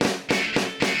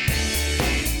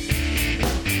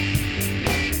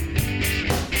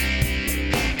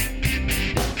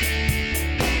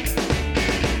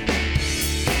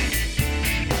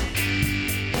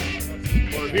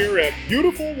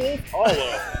beautiful Wolf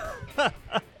Hollow.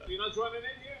 You're not joining in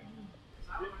here?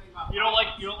 You don't like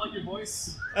your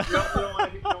voice? You don't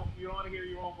want to hear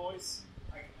your own voice?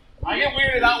 I get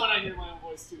weirded out when I hear my own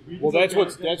voice too. Well, that's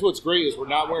what's great is we're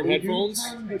not wearing headphones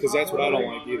because that's what I don't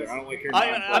like either. I don't like hearing my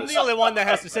own voice. I'm the only one that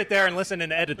has to sit there and listen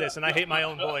and edit this, and I hate my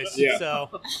own voice. Yeah.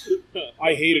 So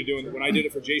I hated doing it. When I did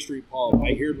it for J Street Pub,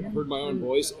 I heard my own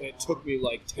voice, and it took me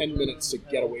like 10 minutes to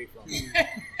get away from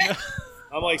it.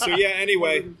 I'm like, so yeah,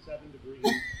 anyway. 7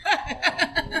 degrees.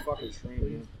 Fucking strange,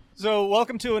 man. So,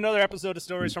 welcome to another episode of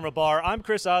Stories from a Bar. I'm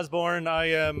Chris Osborne. I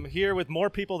am here with more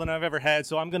people than I've ever had,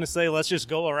 so I'm going to say let's just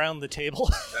go around the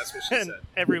table. That's what she and said.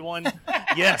 Everyone,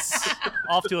 yes,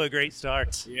 off to a great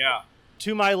start. Yeah.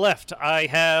 To my left, I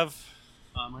have...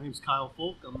 My name's Kyle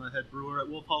Folk. I'm the head brewer at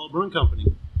Wolf Hollow Brewing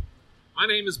Company. My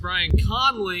name is Brian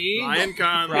Conley. Ryan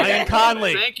Conley. Ryan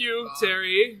Conley. Thank you,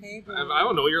 Terry. Hey, I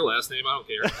don't know your last name. I don't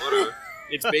care. Whatever.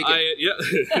 It's bacon.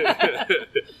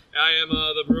 I am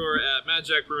the brewer at Mad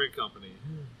Jack Brewing Company.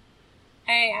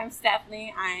 Hey, I'm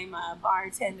Stephanie. I'm a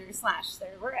bartender /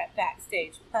 server at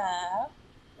Backstage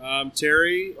Pub.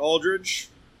 Terry Aldridge.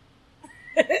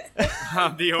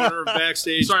 I'm the owner of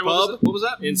Backstage Sorry, Pub what was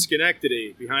that? in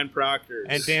Schenectady, behind Proctor's.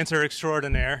 And dancer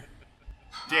extraordinaire.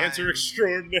 Dancer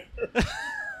extraordinaire. I wish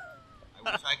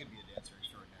I could be a dancer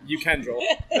extraordinaire. You can, Joel.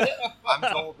 I'm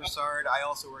Joel Broussard. I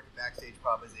also work at Backstage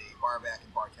Pub as a barback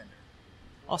and bartender.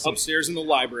 Awesome. Upstairs in the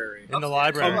library. In the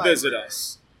library. Come visit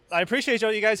us. I appreciate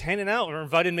all you guys hanging out or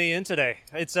inviting me in today.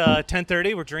 It's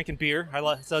 10:30. We're drinking beer.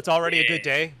 So it's already a good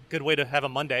day. Good way to have a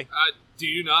Monday. Do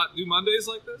you not do Mondays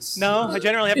like this? No, I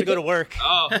generally have to go to work.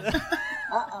 Oh,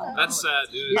 Uh-oh. that's sad,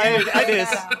 dude. I did.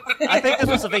 I think this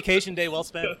was a vacation day well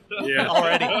spent Yeah.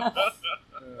 already.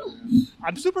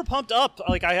 I'm super pumped up.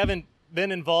 Like, I haven't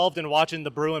been involved in watching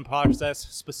the brewing process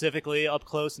specifically up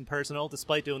close and personal,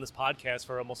 despite doing this podcast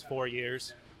for almost 4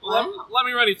 years. Well, let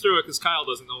me run you through it because Kyle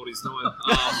doesn't know what he's doing.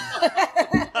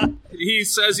 He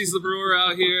says he's the brewer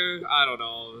out here. I don't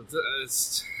know.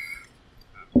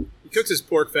 He cooks his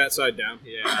pork fat side down.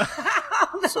 Yeah.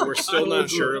 So we're still not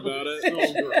sure about it.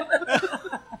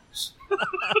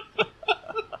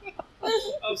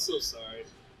 I'm so sorry.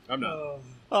 I'm not.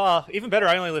 Even better,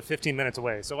 I only live 15 minutes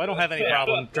away, so I don't have any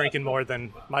problem drinking more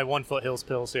than my 1 Foothills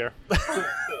pills here.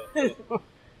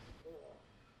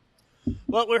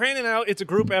 Well, we're hanging out. It's a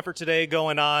group effort today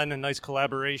going on, a nice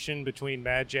collaboration between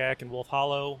Mad Jack and Wolf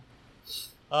Hollow.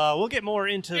 We'll get more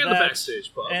into that. And the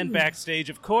Backstage Pub. And Backstage,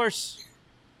 of course.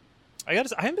 I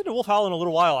haven't been to Wolf Hollow in a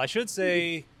little while. I should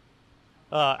say,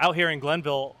 out here in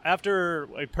Glenville, after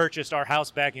I purchased our house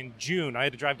back in June, I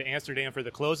had to drive to Amsterdam for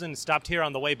the closing and stopped here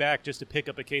on the way back just to pick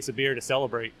up a case of beer to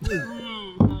celebrate.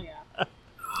 Oh, yeah.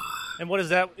 And what is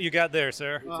that you got there,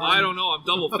 sir? I don't know. I'm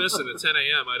double fisting at 10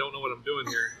 a.m. I don't know what I'm doing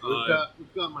here.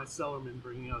 We've got my cellarman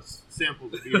bringing us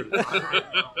samples of beer right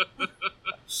now.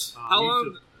 How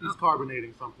long? He's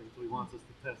carbonating something, so he wants us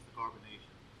to test the carbonation.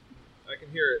 I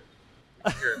can hear it.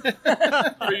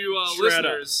 For you Shred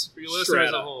up. listeners, Shred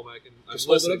at up. home, I'm Just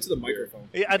hold it listening. up to the microphone.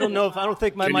 Yeah, I don't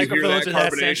think my Can you hear microphones that are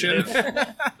that carbonation?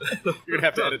 sensitive. You're going to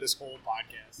have to edit this whole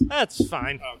podcast. That's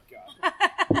fine. Oh, God.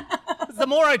 The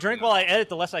more I drink while I edit,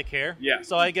 the less I care. Yeah.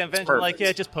 So I get eventually like, perfect.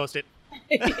 yeah, just post it.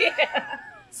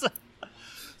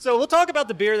 So we'll talk about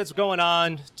the beer that's going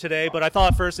on today, but I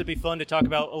thought first it'd be fun to talk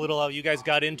about a little how you guys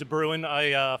got into brewing.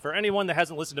 For anyone that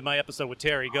hasn't listened to my episode with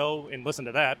Terry, go and listen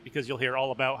to that because you'll hear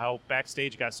all about how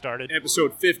Backstage got started.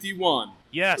 Episode 51.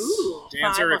 Yes. Ooh,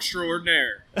 Dancer 501.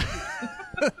 extraordinaire.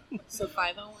 So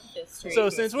 501 Fifth Street. So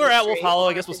since we're at Wolf Hollow,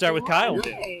 I guess we'll start with Kyle.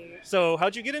 Hey. So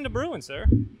how'd you get into brewing, sir?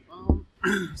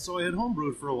 So I had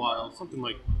homebrewed for a while, something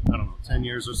like, 10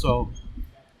 years or so.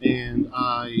 And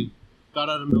I got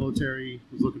out of the military,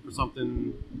 was looking for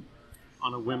something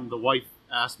on a whim. The wife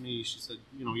asked me, she said,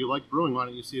 you like brewing, why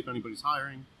don't you see if anybody's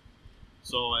hiring?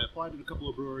 So I applied at a couple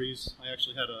of breweries. I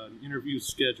actually had an interview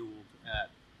scheduled at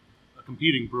a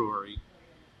competing brewery.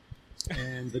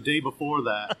 And the day before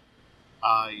that,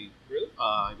 I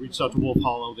reached out to Wolf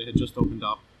Hollow. They had just opened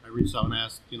up. I reached out and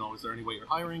asked, is there any way you're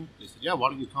hiring? They said, yeah, why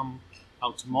don't you come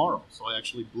out tomorrow? So I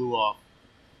actually blew off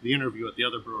the interview at the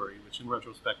other brewery, which in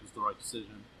retrospect was the right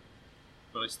decision.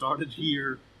 But I started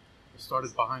here. I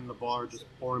started behind the bar just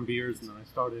pouring beers, and then I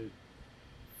started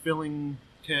filling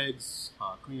kegs,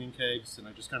 cleaning kegs, and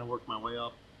I just kind of worked my way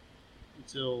up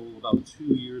until about 2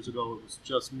 years ago. It was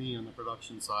just me on the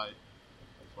production side.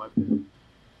 So I've been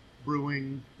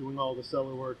brewing, doing all the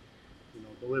cellar work,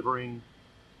 delivering.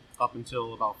 Up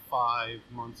until about 5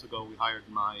 months ago, we hired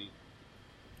my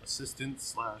assistant /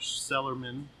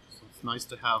 cellarman. So it's nice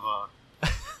to have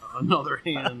another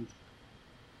hand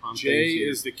on Jay things here.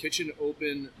 is the kitchen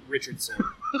open Richardson.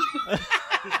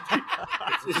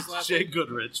 It's Jay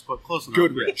Goodrich, but close enough.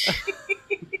 Goodrich.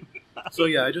 So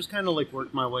yeah, I just kind of like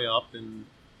worked my way up and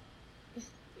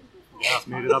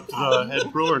made it up to the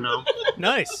head brewer now.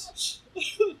 Nice.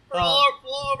 For all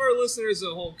of our listeners at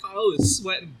home, Kyle is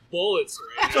sweating bullets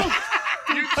right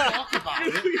now. You talk about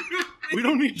it. We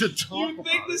don't need to talk You about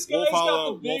think it. this guy's got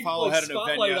the big Wolfhollow had an event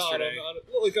spotlight yesterday. on him,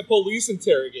 like a police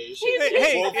interrogation.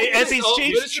 Hey, as he's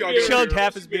Finish your chugged beer.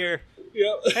 half his beer.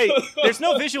 Yep. Hey, there's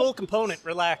no visual component.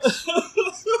 Relax.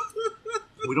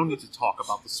 We don't need to talk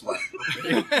about the sweat.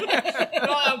 Okay? No,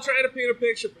 I'm trying to paint a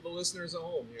picture for the listeners at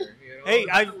home here. You know? Hey,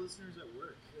 I listeners at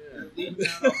work.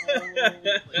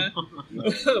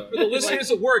 For the listeners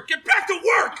at work, get back to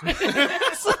work!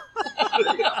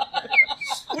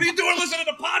 What are you doing listening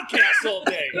to podcasts all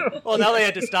day? well now they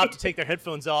had to stop to take their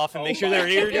headphones off and make sure their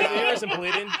ears isn't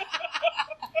bleeding.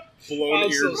 Blown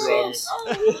I'm so eardrums.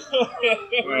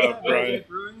 Brian.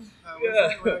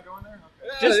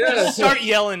 Just start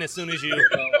yelling as soon as you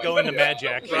go into Mad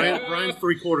Jack. Brian's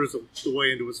 3/4 of the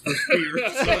way into his first beer.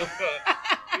 So.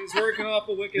 He's working off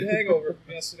a wicked hangover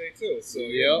from yesterday too. So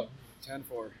Yep.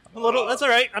 10-4. A little. That's all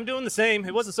right. I'm doing the same.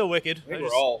 It wasn't so wicked. think I we're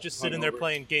was all just sitting there hungover.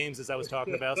 playing games as I was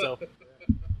talking about. So,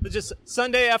 but just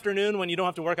Sunday afternoon when you don't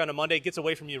have to work on a Monday gets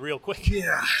away from you real quick.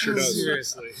 Yeah, Sure does.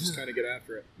 seriously. Just kind of get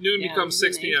after it. Noon becomes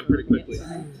 6 p.m. pretty quickly.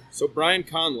 So Brian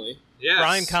Conley. Yes.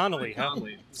 Brian Connolly. Huh?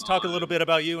 Connolly. Let's talk a little bit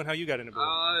about you and how you got into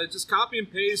brewing. Just copy and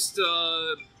paste.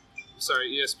 Sorry,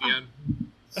 ESPN.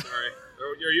 Sorry.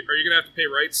 Are you going to have to pay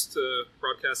rights to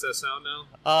broadcast that sound now?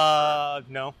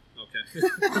 No. Okay.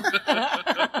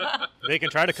 They can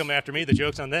try to come after me. The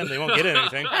joke's on them. They won't get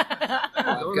anything.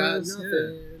 I've got If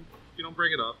you don't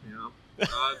bring it up, you know.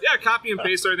 Yeah, copy and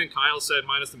paste everything Kyle said,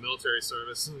 minus the military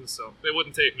service. So they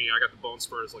wouldn't take me. I got the bone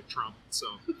spurs like Trump. So,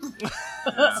 yeah,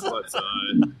 but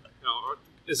you know,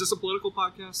 is this a political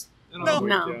podcast? You know, No. Oh my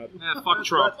No. God. Fuck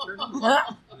Trump.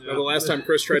 No, the last time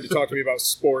Chris tried to talk to me about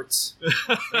sports,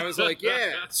 I was like,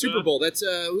 "Yeah, Super Bowl. That's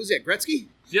who's that? Gretzky?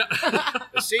 Yeah.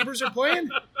 The Sabres are playing."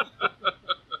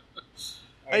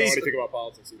 I don't know anything about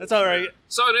politics. Either. That's all right.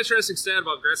 Saw an interesting stat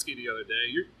about Gretzky the other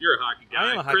day. You're a hockey guy.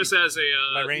 I am a hockey- Chris has my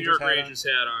a New Rangers York hat on. Rangers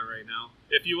hat on right now.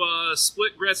 If you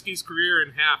split Gretzky's career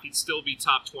in half, he'd still be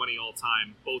top 20 all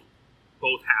time. Both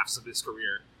halves of his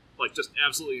career. Like, just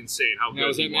absolutely insane how Now, good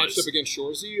is he that matched was. up against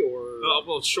Shorzy or?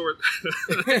 Well, short.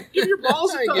 Give your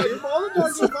balls a Give touch. your balls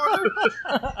a touch,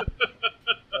 motherfucker.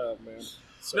 Oh man.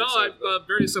 So No, excited.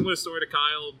 very similar story to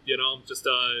Kyle. You know, just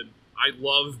I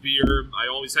love beer. I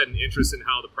always had an interest in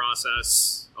how the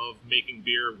process of making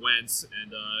beer went,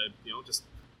 and you know, just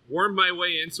wormed my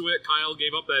way into it. Kyle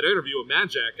gave up that interview with Mad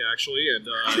Jack, actually, and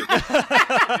you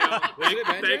know,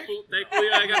 thankfully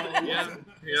I got the,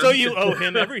 yeah. So you owe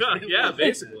him everything. Yeah,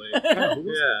 basically.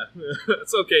 Yeah,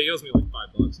 it's okay. He owes me like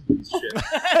 $5. Piece of shit.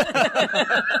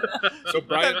 So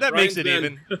Brian, That makes it Brian's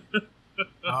even.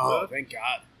 Oh, thank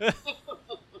God.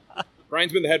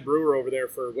 Brian's been the head brewer over there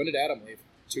for, when did Adam leave?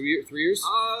 2 years, 3 years?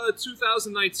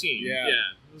 2019. Yeah.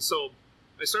 So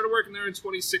I started working there in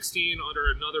 2016 under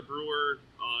another brewer.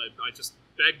 I just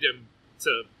begged him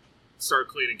to start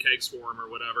cleaning kegs for him or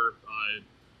whatever.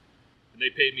 And they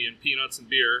paid me in peanuts and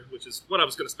beer, which is what I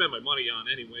was going to spend my money on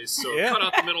anyways. So Yeah. cut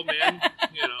out the middleman,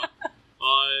 you know.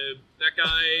 That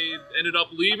guy ended up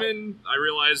leaving. I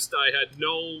realized I had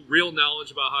no real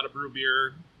knowledge about how to brew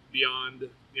beer beyond,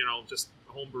 you know, just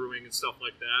home brewing and stuff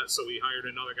like that. So we hired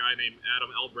another guy named Adam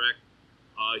Elbrecht.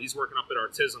 He's working up at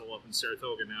Artisanal up in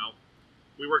Saratoga now.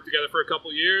 We worked together for a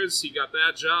couple years. He got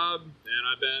that job, and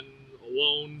I've been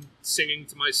alone singing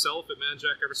to myself at Mad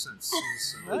Jack ever since. So,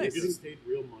 Nice. You're getting paid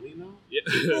real money now?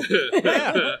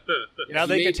 yeah. Now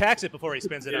they He can made- tax it before he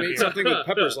spends it He on made beer. something with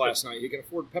peppers last night. He can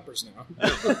afford peppers now.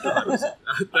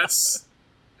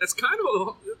 That's kind of a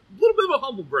little bit of a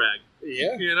humble brag.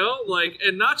 Yeah. You know, like,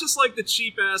 and not just like the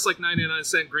cheap ass like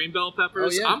 99-cent green bell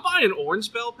peppers. Oh, yeah. I'm buying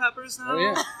orange bell peppers now. Oh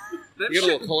yeah. That You get a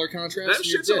shit, little color contrast. that to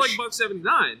your shit's at like dish.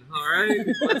 $1.79. All right,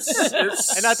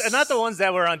 it's, And not the ones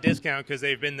that were on discount because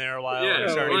they've been there a while. Yeah, and are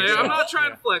starting like, to I'm sell. not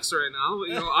trying to flex right now. But,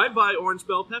 you know, I buy orange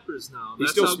bell peppers now. He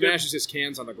That's still how good- smashes his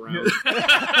cans on the ground.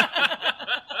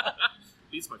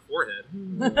 Beats my forehead.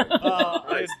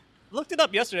 I looked it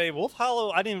up yesterday. Wolf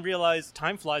Hollow, I didn't realize,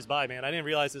 time flies by, man. I didn't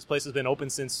realize this place has been open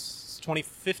since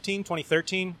 2015,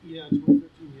 2013. Yeah,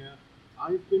 2013, yeah.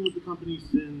 I've been with the company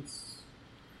since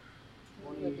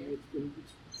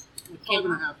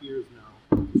 12.5 years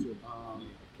now.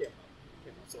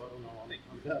 So I don't know how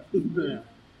that has been.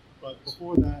 But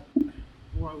before that,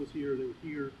 before I was here, they were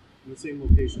here in the same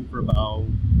location for about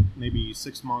maybe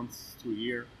 6 months to a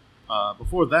year.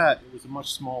 Before that, it was a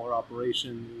much smaller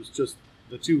operation. It was just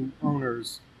the two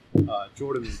owners,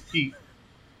 Jordan and Pete,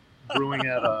 brewing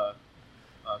at a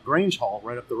Grange Hall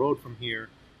right up the road from here.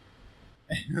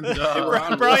 And,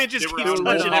 Brian just they were keeps on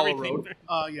mentioning Hollow everything.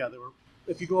 Road. yeah, they were.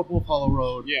 If you go up Wolf Hollow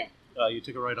Road, Yeah. you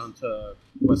take a right onto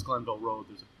West Glenville Road.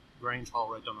 There's a Grange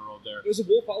Hall right down the road there. There's a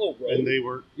Wolf Hollow Road. And they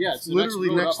were Yeah, it's the literally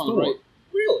road next up on the door. right.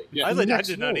 Really? Yeah, I next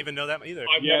did not road. even know that either.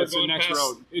 I've Yeah, never it's the gone next past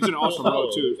road. It's an awesome Wolf Hollow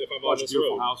road too. if I'm on Bunch of this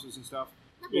beautiful road. houses and stuff.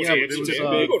 Yeah, it's, but it was, it's a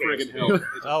uh, big Go friggin' next. hill.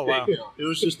 It's Oh, a big wow. hill. It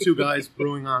was just two guys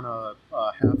brewing on a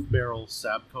half-barrel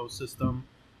Sabco system.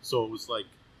 So it was like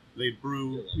they'd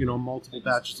brew, multiple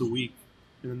batches a week,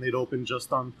 and then they'd open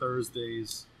just on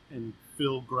Thursdays and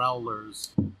fill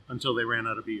growlers until they ran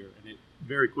out of beer. And it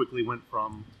very quickly went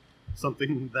from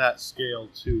something that scale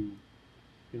to,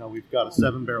 we've got a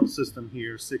 7-barrel system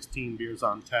here, 16 beers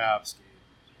on tap.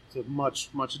 It's a much,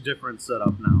 much different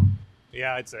setup now.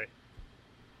 Yeah, I'd say.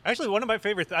 Actually, one of my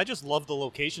favorite. I just love the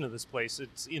location of this place.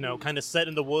 It's kind of set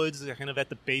in the woods, kind of at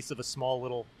the base of a small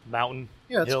little mountain.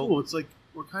 Yeah, it's hill. cool. It's like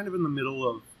we're kind of in the middle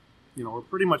of, we're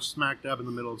pretty much smack dab in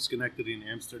the middle of Schenectady and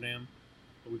Amsterdam.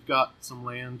 But we've got some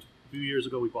land. A few years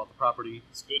ago, we bought the property.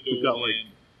 It's good to We've got, land.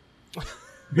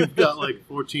 We've got like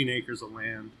 14 acres of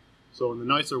land. So in the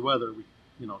nicer weather, we,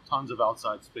 tons of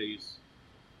outside space.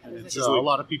 And it's a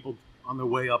lot of people on their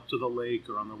way up to the lake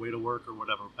or on their way to work or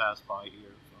whatever pass by here.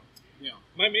 So. Yeah.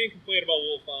 My main complaint about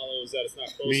Wolf Hollow is that it's not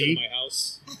closer Me? to my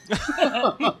house.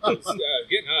 It's,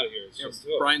 getting out of here. It's just,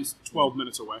 Brian's 12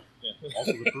 minutes away.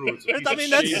 Also, the brew, it's a piece I of mean,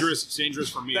 shit. that's- It's dangerous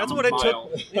for me. That's I'm what a it mile.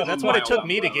 took. Yeah, that's I'm a what it mile took out.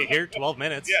 me to get here. 12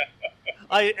 minutes. Yeah.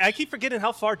 I keep forgetting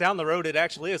how far down the road it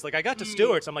actually is. Like I got to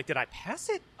Stewart's, I'm like, did I pass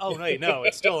it? Oh no,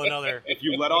 it's still another. If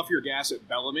you let off your gas at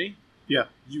Bellamy, Yeah,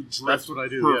 you drift. that's what I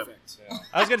do. Perfect.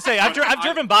 I was gonna say I've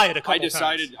driven by it a couple I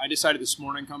times. decided this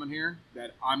morning coming here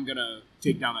that I'm gonna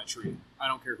take down that tree. I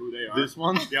don't care who they Yeah. are. This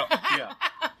one? Yep. Yeah.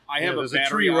 I have a there's a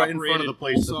battery tree right in front of the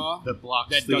place saw that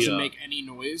blocks that the, doesn't make any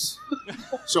noise.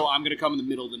 So I'm gonna come in the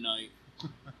middle of the night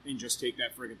and just take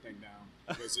that friggin' thing down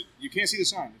because you can't see the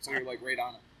sign until you're like right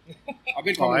on it. I've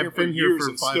been coming here I've for been here years for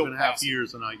and 5 still and a half passing.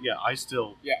 years, and I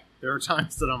still. Yeah. There are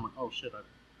times that I'm like, oh shit,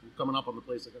 I'm coming up on the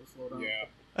place. I gotta slow down.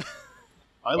 Yeah.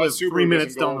 I My live Subaru 3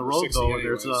 minutes doesn't go down the over road 60 though, and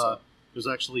anyway, so. there's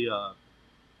actually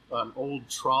an old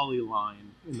trolley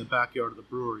line in the backyard of the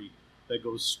brewery that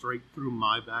goes straight through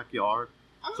my backyard.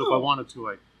 So if I wanted to,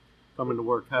 I come into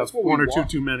work, have That's what we one or walk-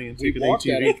 two too many, and We take an walked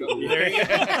that. ATV. There you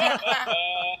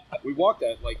go. We walked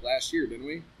that like last year, didn't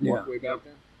we? Yeah. Walked way back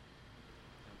there.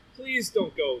 Please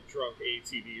don't go drunk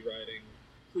ATV riding.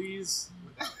 Please,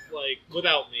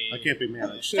 without me. I can't be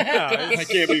managed. Yeah, I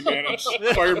can't be managed.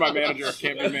 Fired my manager. I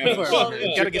can't be managed. well,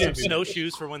 you gotta get some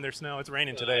snowshoes for when there's snow. It's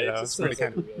raining today though. It's pretty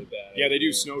kind of. really bad. Yeah, they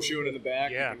do snowshoeing in the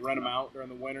back. Yeah. You can rent them out during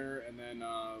the winter, and then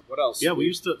what else? Yeah, we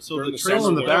used to. So During the the trail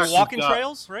in the summer, There back, are walking we've got-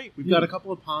 trails, right? We've got a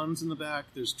couple of ponds in the back.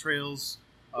 There's trails.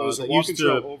 There's a that walking used to.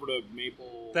 trail over to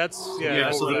Maple. That's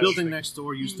Yeah, so the Ridge. building next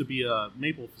door used to be a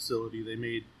maple facility. They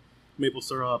made maple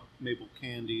syrup, maple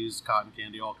candies, cotton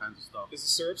candy, all kinds of stuff. Is the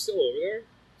syrup still over there?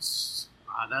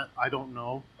 That I don't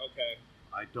know. Okay.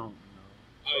 I don't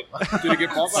know. Did it get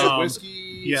bought by a Um, whiskey?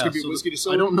 Yeah, it's gonna be so whiskey the-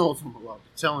 distillery. I don't know if I'm allowed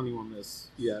to tell anyone this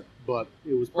yet, but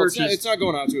it was Well, purchased. it's not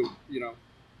going out to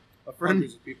a friend,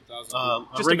 hundreds of people, thousands of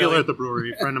people. a Just a regular million. at the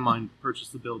brewery, a friend of mine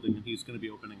purchased the building, and he's going to be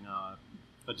opening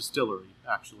a distillery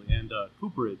actually and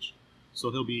cooperage. So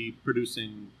he'll be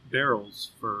producing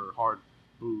barrels for hard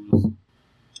booze,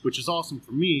 which is awesome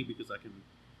for me because I can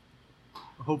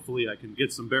hopefully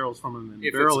get some barrels from him and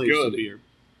If barrel it's age some good. beer.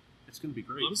 It's going to be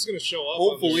great. I'm just gonna show up.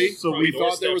 Hopefully, on the so front we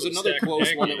thought there was doorstep another with a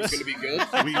stack of close one that was Yankees. going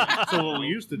to be good. So what we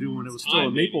used to do when it was still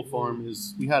a maple farm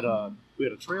is we had a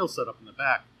trail set up in the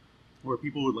back where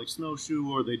people would like snowshoe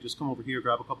or they'd just come over here,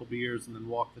 grab a couple beers, and then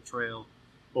walk the trail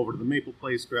over to the maple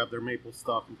place, grab their maple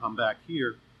stuff, and come back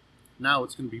here. Now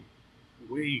it's going to be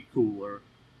way cooler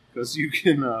because you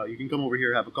can come over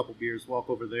here, have a couple beers, walk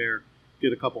over there,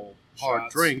 get a couple hard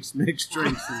Shots. drinks, mixed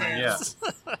drinks, and then, yeah.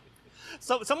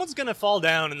 So someone's gonna fall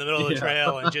down in the middle of the Yeah.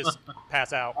 trail and just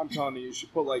pass out. I'm telling you, you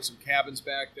should put like some cabins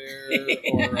back there,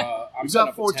 or I'm We've setting got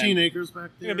up a 14 tent. acres back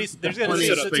there. There's gonna Plenty be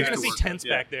of set up space you're gonna to see work tents with,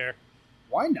 yeah. back there.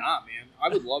 Why not, man? I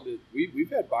would love it. We've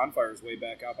had bonfires way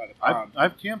back out by the I've, pond.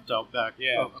 I've camped out back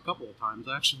Yeah. a couple of times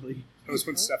actually. That was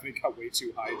when Stephanie got way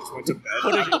too high, just went to bed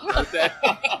on her birthday.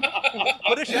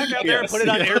 Put a shack out there and Yes, put it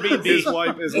on yeah.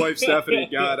 Airbnb. His wife Stephanie.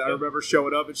 God, I remember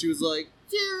showing up and she was like,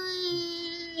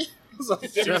 "Jerry." I was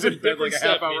like, she was in bed like a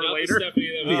half hour Stephanie, later. Not the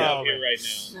Stephanie that we Oh, have here man. right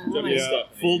now. No. Different Yeah.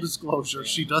 Stephanie. Full disclosure,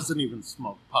 she doesn't even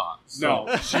smoke pot. So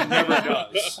No, she never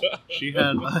does. she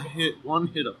had one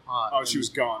hit of pot. Oh, she was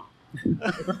gone.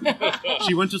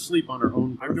 She went to sleep on her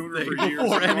own I've known her birthday for years.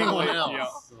 before anyone Normally, else. yeah.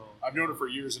 So. I've known her for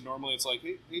years, and normally it's like,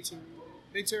 hey Tim,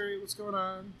 hey Terry, what's going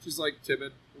on? She's like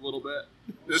timid a little bit.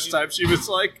 This time she was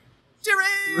like, Terry!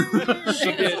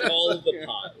 She did all of the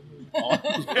pot.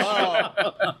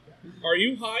 Are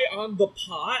you high on the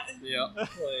pot? Yeah.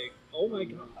 Like, oh my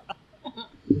god.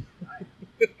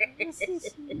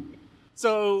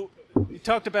 So, you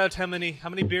talked about how many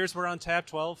beers were on tap?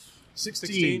 12?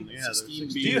 16. Yeah, there's 16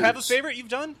 16 Do you have a favorite you've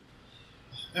done?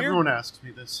 Everyone asks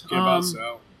me this. Give us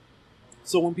out.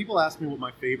 So when people ask me what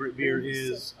my favorite beer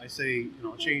is, I say,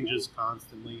 it changes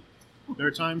constantly. There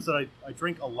are times that I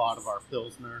drink a lot of our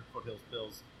Pilsner, Foothills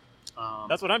Pils.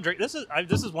 That's what I'm drinking. This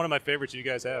is one of my favorites you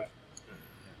guys have.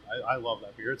 I love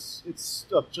that beer. It's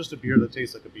just a beer that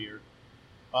tastes like a beer.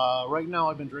 Right now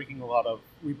I've been drinking a lot of,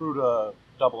 we brewed a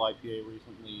double IPA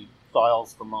recently,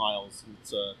 Thiles for Miles.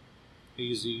 It's a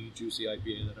hazy, juicy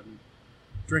IPA that I've been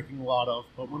drinking a lot of.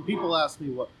 But when people ask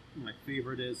me what my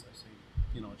favorite is, I say,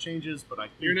 it changes, but I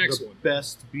think Your next the one.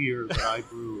 best beer that I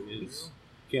brew is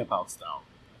Camp Out Stout.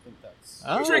 I think that's...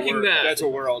 Oh. Drinking that. That's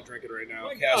what we're all drinking right now.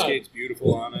 My Cascade's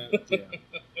beautiful on it. Yeah.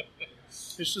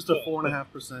 It's just a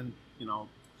 4.5%,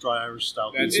 dry Irish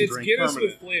stout. that you can It's drink Guinness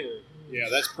permanent. with flavor. Yeah,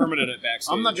 that's permanent at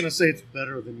Backstage. I'm not going to say it's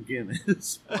better than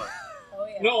Guinness, but Oh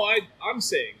yeah. No, I'm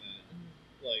saying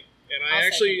that. Like, and I I'll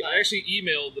actually second that. I actually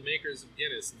emailed the makers of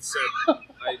Guinness and said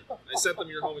I sent them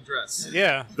your home address.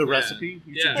 Yeah. the Yeah. recipe,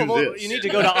 you Yeah. should do Well, this. you need to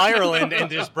go to Ireland and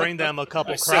just bring them a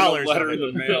couple I sent a crowlers. letter of in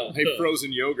it. the mail. Hey,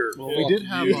 frozen yogurt. Well, we Fuck did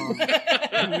have you.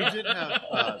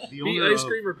 the Be owner ice of,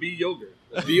 cream or be yogurt.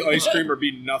 Be ice cream or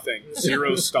be nothing.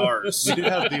 0 stars. we did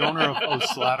have the owner of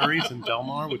O'Slattery's in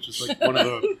Delmar, which is like one of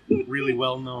the really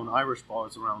well-known Irish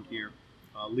bars around here.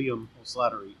 Liam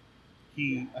O'Slattery.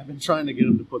 I've been trying to get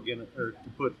him to put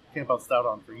Camp Out Stout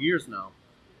on for years now.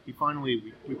 He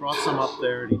finally we brought some up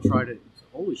there and he tried it. He said,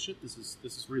 "Holy shit, this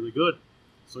is really good."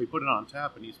 So he put it on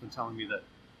tap and he's been telling me that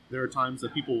there are times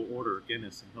that people will order a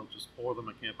Guinness and he'll just pour them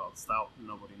a Camp Out Stout and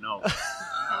nobody knows.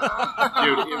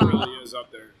 Dude, it really is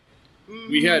up there.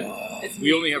 We It's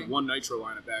only have amazing. one nitro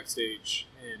line at Backstage,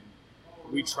 and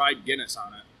we tried Guinness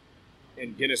on it,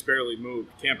 and Guinness barely moved.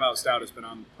 Camp Out Stout has been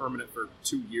on permanent for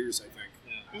 2 years, I think.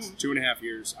 Yeah. 2.5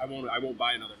 years. I won't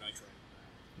buy another nitro.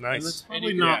 And that's Nice.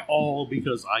 probably And not yeah. all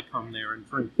because I come there and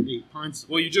drink 8 pints.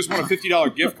 Well, you just won a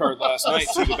 $50 gift card last night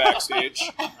to the Backstage.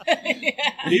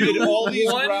 Yeah. He did all these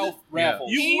won?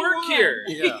 raffles. You work here.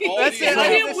 Yeah. All That's these it. How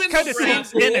do you This win kind the of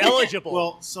seems raffle? ineligible.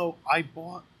 Well, so I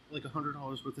bought like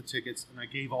 $100 worth of tickets, and I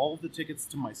gave all of the tickets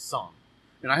to my son.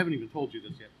 And I haven't even told you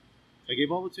this yet. I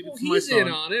gave all the tickets Well, to my he's son. in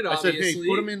on it, I said, obviously. "Hey,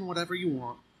 put them in whatever you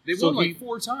want." They So won like he-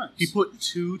 4 times. He put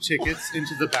 2 tickets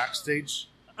into the backstage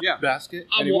Yeah. basket.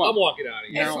 I'm, And he won. I'm walking out of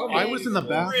here. Now, okay. I was in the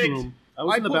bathroom. I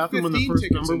was I in the put bathroom when the 15 first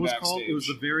tickets number in was called. It was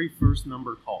the backstage. very first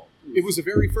number called. It was the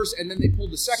very first, and then they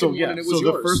pulled the second So one, yeah, and it was so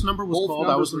yours. the first number was Both called.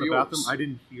 I was in numbers the were bathroom. yours. I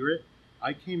didn't hear it.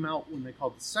 I came out when they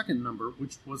called the second number,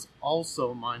 which was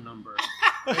also my number.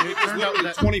 And it turned out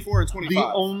that 24 and 25.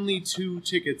 the only 2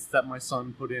 tickets that my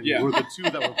son put in Yeah. were the 2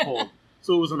 that were pulled.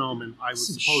 So it was an omen. I was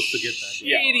supposed to get that.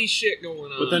 Shady shit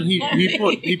going on. But then he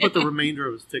put the remainder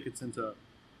of his tickets into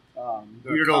The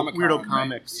Weirdo Comic-Con,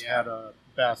 Comics right? had a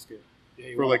basket Yeah,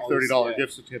 he for won like all $30 these-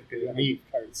 gift certificate. yeah, And he,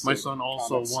 cards, my so son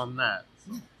also comics. won that.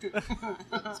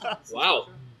 Wow.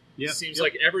 Yeah, Seems yep.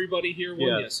 like everybody here won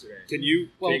Yeah. yesterday. Can you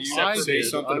Except for say me.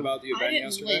 something about the I event didn't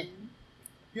yesterday? win.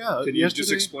 Yeah, Can you yesterday,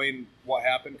 just explain what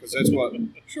happened? Because that's what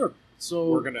Sure. So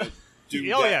we're gonna do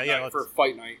Oh, that yeah, yeah, night let's- for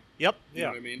fight night. Yep. You know Yeah.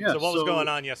 what I mean? Yeah. So what was so- going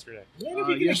on yesterday? When are we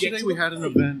gonna yesterday get to we the had an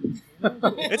point? event.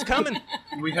 It's coming.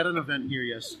 We had an event here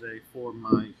yesterday for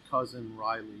my cousin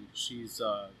Riley. She's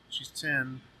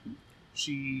 10.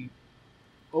 She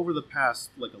over the past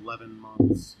like 11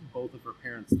 months, both of her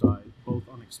parents died, both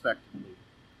unexpectedly.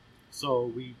 So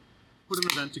we put an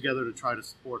event together to try to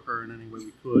support her in any way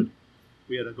we could.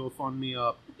 We had a GoFundMe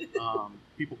up.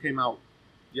 People came out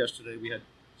yesterday. We had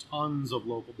tons of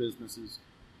local businesses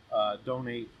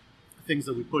donate things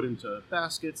that we put into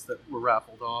baskets that were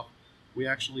raffled off. We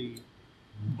actually,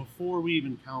 before we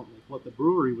even count like what the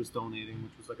brewery was donating,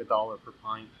 which was like $1 per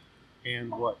pint,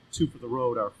 and what Two for the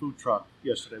Road, our food truck,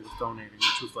 yesterday was donating,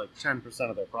 which was like 10%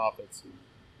 of their profits,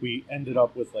 we ended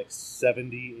up with like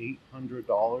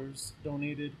 $7,800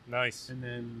 donated. Nice. And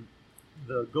then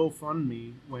the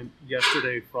GoFundMe went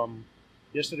yesterday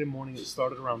morning. It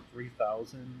started around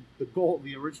 3,000. The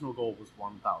original goal was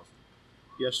 1,000.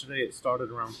 Yesterday it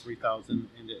started around 3,000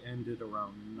 and it ended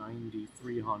around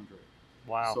 9,300.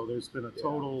 Wow. So there's been a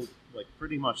total, like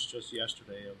pretty much just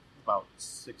yesterday, of about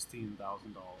 $16,000.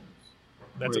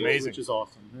 That's Which- amazing. Which is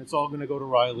awesome. And it's all going to go to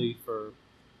Riley for,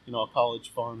 a college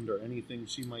fund or anything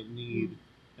she might need,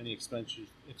 any expenses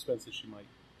she might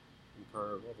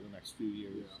incur over the next few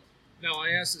years. Now, I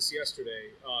asked this yesterday.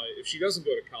 If she doesn't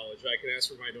go to college, I can ask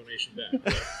for my donation back.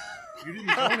 You didn't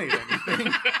donate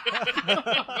anything.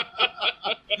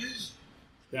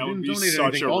 That You would didn't be donate such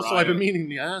anything. a Also, I've riot. been meaning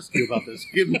to ask you about this.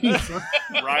 Give me some.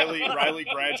 Riley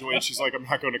graduates. She's like, I'm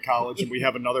not going to college, and we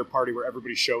have another party where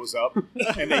everybody shows up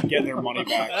and they get their money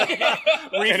back. And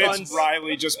it's Refunds.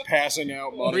 Riley just passing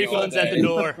out money. all Refunds at day. the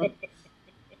door.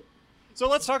 So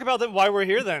let's talk about why we're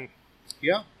here then.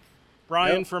 Yeah.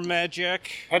 Brian Yep. from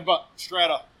Magic. Headbutt,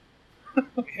 Strata,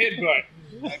 Headbutt.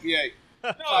 IPA.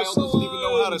 No, Kyle so, doesn't even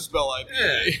know how to spell IPA.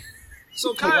 Yeah.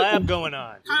 So Kyle, Collab going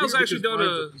on. Kyle's actually done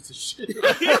a Piece of shit.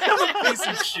 piece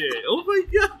of shit. Oh my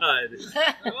god!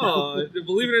 Oh,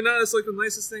 believe it or not, it's like the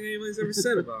nicest thing anybody's ever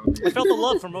said about me. I felt the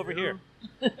love from over here.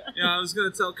 Yeah, I was gonna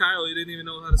tell Kyle he didn't even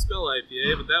know how to spell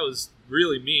IPA, but that was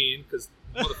really mean because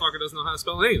motherfucker doesn't know how to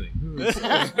spell anything.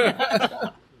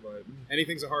 But,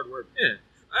 Anything's a hard word. yeah.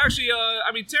 Actually,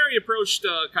 Terry approached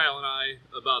Kyle and I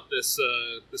about this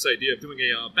idea of doing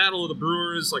a battle of the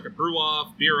brewers, like a brew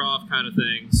off, beer off kind of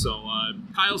thing. So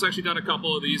Kyle's actually done a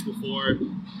couple of these before,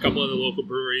 a couple of the local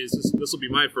breweries. This will be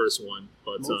my first one,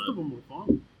 but Most of them were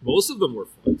fun. most of them were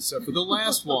fun. Except for the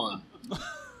last one.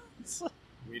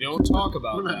 We don't talk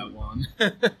about that one.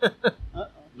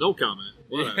 No comment.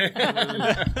 Whatever.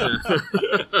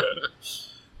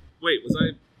 Wait, was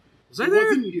I It there?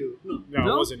 wasn't you. No. No,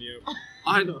 No? it wasn't you.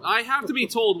 I have to be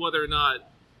told whether or not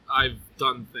I've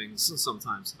done things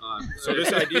sometimes. So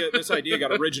this idea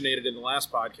got originated in the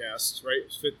last podcast, right?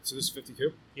 So this is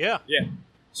 52? Yeah. Yeah.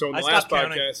 So in the I last stopped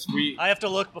counting. podcast, we... I have to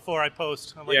look before I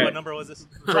post. I'm like, Yeah. what number was this?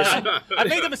 I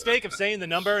made the mistake of saying the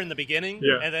number in the beginning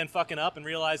Yeah. and then fucking up and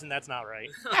realizing that's not right.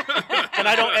 And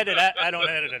I don't edit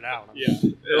it out. Yeah.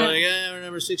 Like,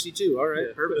 number 62. All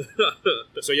right, perfect.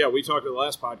 So yeah, we talked in the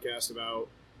last podcast about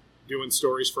doing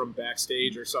stories from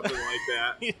backstage or something like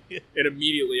that. And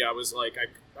immediately I was like,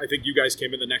 I think you guys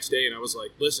came in the next day and I was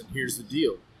like, listen, here's the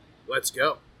deal. Let's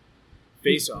go.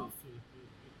 Face off.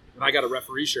 And I got a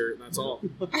referee shirt and that's all.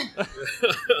 And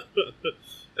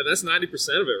that's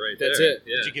 90% of it right there. That's it.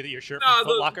 Yeah. Did you get your shirt No, from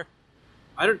Foot the- Locker?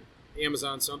 I don't...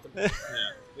 Amazon something. Yeah.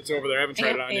 It's over there. I haven't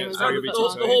tried it on yet. It's Amazon. not going to be The too whole,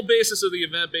 the exciting. whole basis of the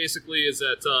event basically is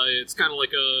that it's kind of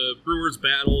like a brewer's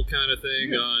battle kind of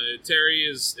thing. It's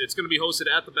going to be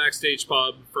hosted at the Backstage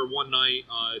Pub for one night.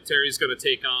 Terry's going to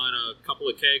take on a couple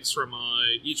of kegs from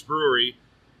each brewery,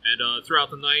 and throughout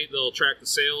the night they'll track the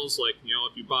sales. Like, you know,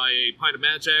 if you buy a pint of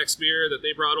Mad Jack's beer that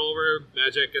they brought over,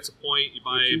 Mad Jack gets a point. You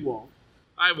buy, Which you won't.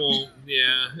 I won't.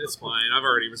 Yeah, it's fine. I've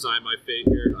already resigned my fate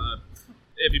here.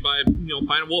 If you buy a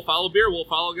pint of Wolf Hollow beer, Wolf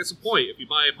Hollow gets a point. If you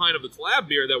buy a pint of the collab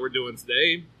beer that we're doing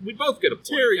today, we both get a point.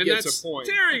 Terry And gets that's- a point.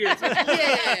 Terry gets a point.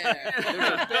 Yeah! There's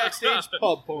a backstage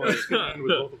pub point. It's going to end with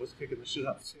both of us kicking the shit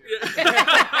out of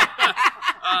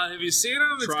Have you seen him?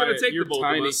 It's Try going it. to take You're the both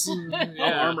tiny. of us. I'll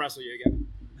Yeah. arm wrestle you again.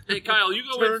 Hey, Kyle, you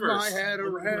go in first. head All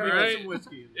right. some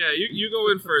whiskey. Yeah, you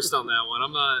go in first on that one.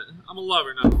 I'm a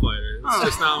lover, not a fighter.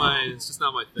 It's just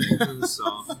not my thing.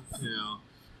 So, you know,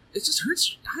 it just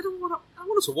hurts. I don't want to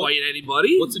So what- fight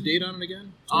anybody. What's the date on it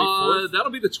again? 24th?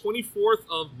 That'll be the 24th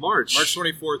of March. March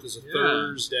 24th is a Yeah.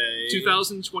 Thursday.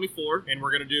 2024. And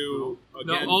we're going to do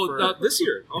again No, this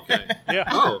year. Okay. Yeah.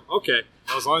 Oh, okay.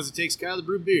 as long as it takes Kyle to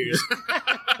brew beers.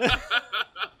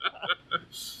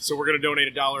 So we're going to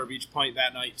donate $1 of each pint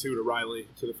that night too to Riley,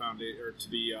 to the foundation or to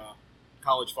the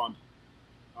college fund.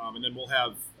 And then we'll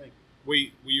have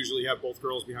we usually have both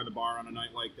girls behind the bar on a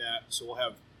night like that. So we'll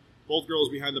have both girls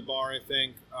behind the bar. I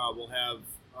think we'll have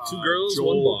Two girls,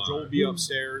 Joel, one bar. Joel will be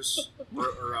upstairs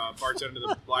or bartender to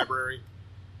the library,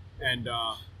 and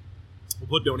we'll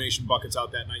put donation buckets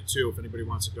out that night too if anybody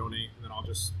wants to donate. And then I'll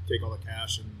just take all the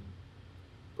cash and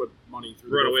put money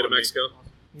through. Run the away to GoFundMe. Mexico.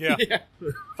 Yeah.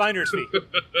 Finder's fee.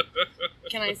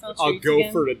 Can I sell treats I'll go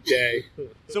again? for a day.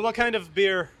 So what kind of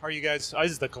beer are you guys? Oh,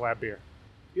 this is the collab beer.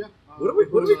 Yeah. What are we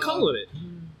calling it?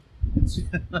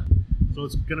 So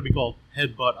it's going to be called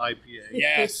Headbutt IPA.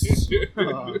 Yes. Is it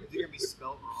going to be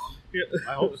spelled wrong?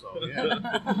 I hope so, yeah.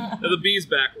 The B's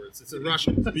backwards. It's in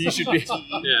Russian. B should be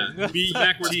Yeah. B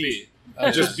Backwards B.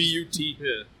 just B-U-T.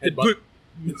 Yeah. Headbutt.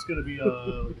 It's going to be like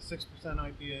a 6%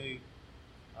 IPA,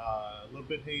 a little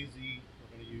bit hazy.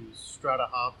 We're going to use Strata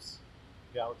hops,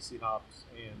 Galaxy hops,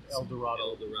 and El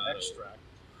Dorado extract,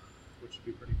 which should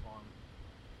be pretty fun.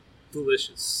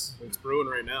 Delicious. It's brewing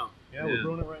right now. Yeah, Yeah. we're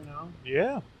doing it right now.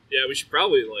 Yeah. Yeah, we should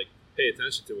probably pay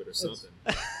attention to it or something.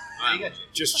 You got you.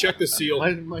 Just check the seal.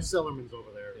 My cellarman's over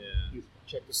there. Yeah.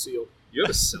 Check the seal. You have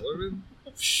a cellarman?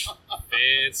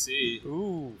 Fancy.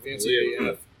 Ooh. Fancy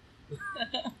AF.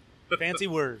 Fancy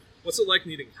word. What's it like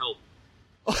needing help?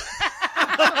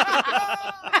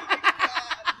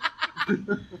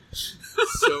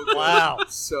 So good. Wow.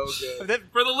 So good.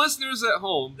 For the listeners at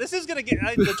home, This is gonna get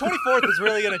the 24th is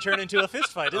really gonna turn into a fist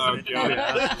fight, isn't it?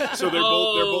 God. So they're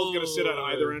both going to sit on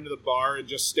either end of the bar and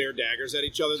just stare daggers at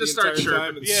each other Just the start entire chirping.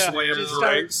 time and Yeah, slam just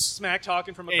start drinks. smack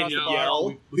talking from And across the yell. bar.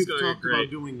 Yell. We've gonna be talked great.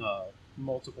 about doing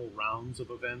multiple rounds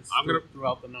of events I'm gonna-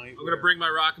 throughout the night. I'm gonna bring my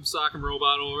Rock'em Sock'em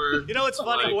robot over. You know, it's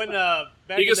funny Like, when back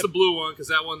he in gets the the blue one because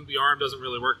that one, the arm doesn't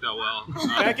really work that well.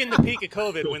 back in the peak of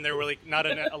COVID, when they were like not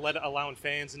allowing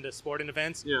fans into sporting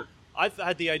events, Yeah. I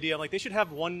had the idea, I'm like, they should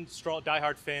have one strong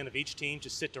diehard fan of each team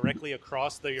just sit directly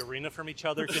across the arena from each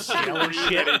other, just yelling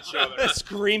shit, each other.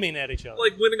 screaming at each other.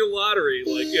 Like winning a lottery.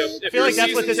 Like, yeah, I feel like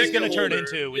that's what this is going to turn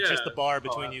into, with Yeah. just the bar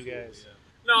between you guys.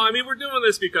 No, I mean we're doing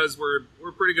this because we're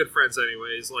pretty good friends,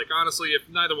 anyways. Like honestly, if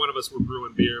neither one of us were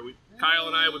brewing beer, Kyle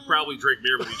and I would probably drink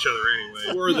beer with each other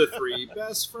anyway. We're the three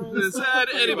best friends that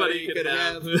anybody could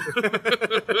have.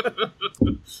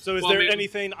 So is Well, there maybe-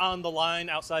 anything on the line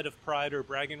outside of pride or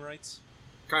bragging rights?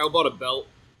 Kyle bought a belt.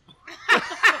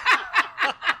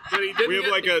 But he didn't We have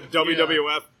get- like a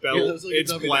WWF belt. Yeah, there's like a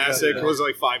it's WWF plastic. belt. It was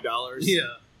like $5. Yeah. And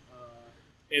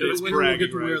it's When do we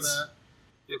get bragging to wear rights.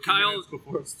 that? Kyle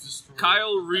Before it's destroyed.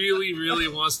 Kyle really, really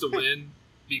wants to win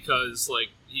because like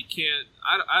he can't.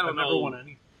 I I've don't never know. won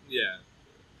any. Yeah,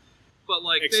 but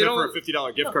like Except they for a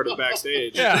don't. $50 gift card to the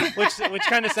backstage. Yeah, which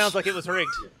kind of sounds like it was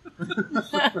rigged.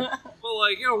 Well,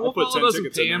 like I'll put Wolfhall 10 doesn't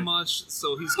tickets in pay him there. much,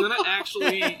 so he's gonna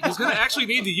actually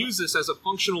need to use this as a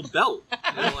functional belt.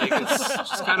 You know, like it's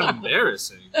just kind of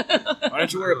embarrassing. Why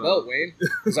don't you wear a belt, Wayne?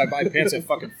 Because I buy pants that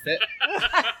fucking fit.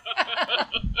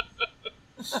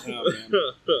 Oh, man.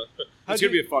 It's going to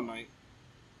be a fun night.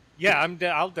 Yeah,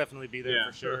 I'll definitely be there Yeah.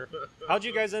 for sure. How'd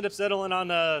you guys end up settling on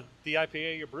the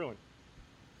IPA you're brewing?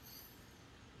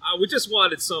 We just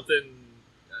wanted something.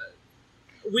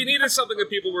 We needed something that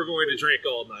people were going to drink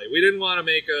all night. We didn't want to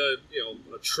make a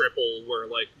triple where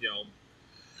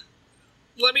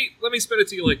Let me spin it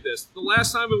to you like this. The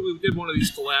last time we did one of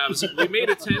these collabs, we made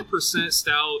a 10%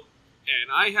 stout,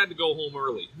 and I had to go home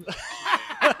early.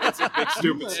 That's a big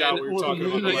stupid stout we were talking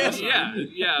about the last time.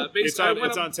 Yeah. It's Basically,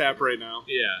 on, on tap right now.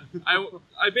 Yeah,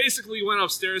 I basically went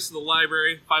upstairs to the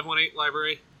library, 518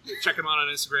 library. Check them out on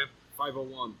Instagram.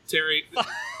 501. Terry.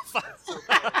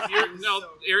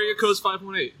 Area code's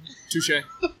 518. Touche.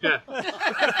 Yeah.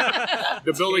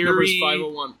 The building number is Terry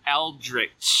 501.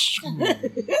 Aldrich.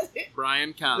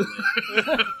 Brian Conley.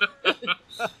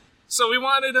 So we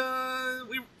wanted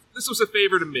this was a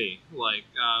favor to me. Like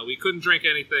we couldn't drink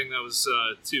anything that was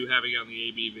too heavy on the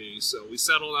ABV, so we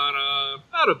settled on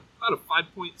about a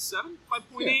 5.7,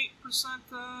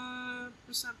 5.8%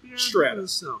 percent beer. Strata.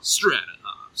 So, Strata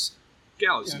hops.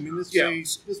 Galaxy. Yeah, I mean, this Yeah. way,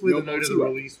 No the night of the more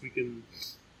release, we can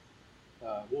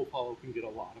Wolf Hollow can get a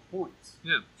lot of points.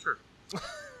 Yeah, sure.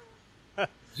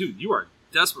 Dude, you are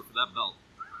desperate for that belt.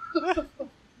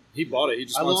 He bought it. He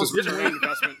just I wants lost his some return weight.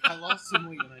 investment. I lost some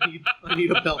weight, and I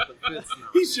need a belt that fits now.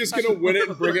 He's just going to win it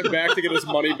and bring it back to get his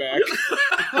money back.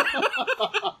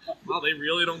 Wow, they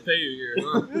really don't pay you here.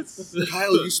 Huh?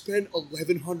 Kyle, you spent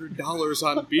 $1,100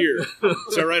 on beer.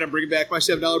 It's all right. I'm bringing back my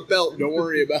 $7 belt. Don't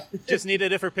worry about it. Just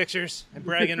needed it for pictures and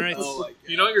bragging rights. Oh, my God.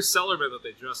 You know your cellarman that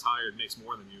they just hired makes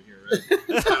more than you here, right?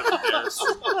 It's kind of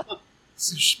embarrassing.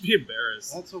 You should be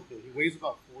embarrassed. That's okay. He weighs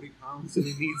about 40 pounds, and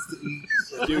he needs to eat.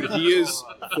 So Dude, he is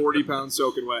 40 pounds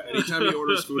soaking wet. Anytime he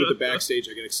orders food at the backstage,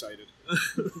 I get excited.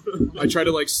 I try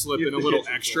to slip in a little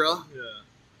extra. Yeah.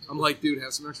 I'm like, dude,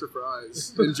 have some extra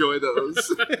fries. Enjoy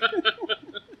those.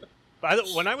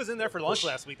 When I was in there for lunch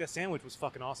last week, that sandwich was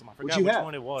fucking awesome. I forgot you which have?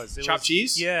 one it was. Chopped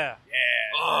cheese? Yeah.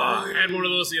 Oh, I had one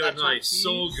of those the other Chopped night. cheese?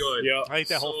 So good. Yeah. I ate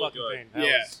that whole So fucking good. thing. That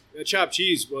Yeah. was- The chopped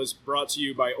cheese was brought to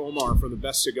you by Omar from the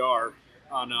Best Cigar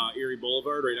on Erie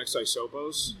Boulevard, right next to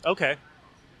Isopos. Okay.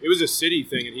 It was a city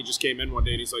thing, and he just came in one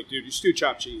day and he's like, dude, you should do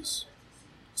chopped cheese.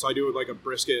 So I do it like a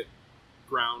brisket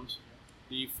ground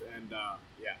beef, and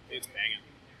yeah, it's banging.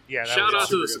 Yeah. That Shout was out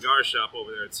to the super good. cigar shop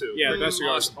over there, too. Yeah, the Best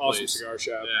Cigar is awesome place. cigar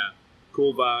shop. Yeah.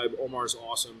 Cool vibe. Omar's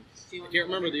awesome. Do you I want can't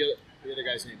remember the other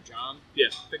guy's name. John? Yeah,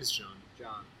 I think it's John.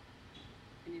 John.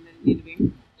 Anybody need a beer?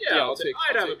 You Yeah, I'll take-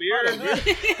 I'd I'll have a take- beer. I'd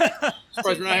have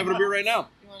Surprised we're not having a beer right now.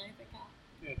 want anything, Kyle?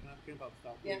 Yeah, can I think about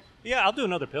stuff? Yeah. Yeah, I'll do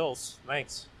another pills.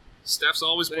 Thanks. Steph's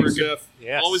always Thanks, working. Jeff.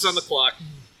 Yes. Always on the clock.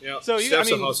 Yeah. So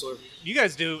Steph's a hustler. You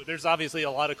guys do. There's obviously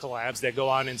a lot of collabs that go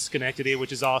on in Schenectady,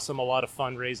 which is awesome. A lot of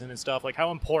fundraising and stuff. Like,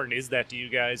 how important is that to you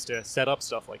guys to set up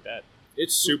stuff like that?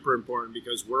 It's super important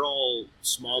because we're all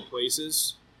small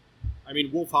places. I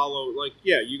mean, Wolf Hollow,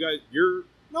 you guys, the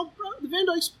Van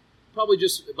Dyke's probably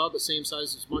just about the same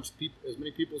size as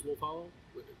many people as Wolf Hollow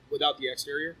without the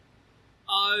exterior.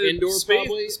 Indoor,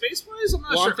 probably? Space-wise, I'm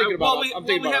not Well, I'm sure. thinking about- we I'm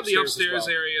thinking we about have the upstairs as upstairs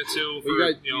well. area too Well, for you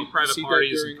guys- you private see that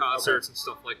parties during- and concerts and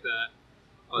stuff like that.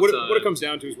 But, What it comes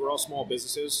down to is we're all small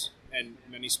businesses, and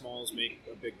many smalls make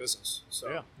a big business.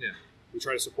 So Yeah. we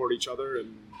try to support each other,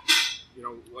 and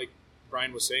like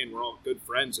Brian was saying, we're all good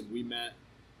friends, and we met.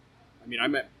 I mean, I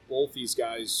met both these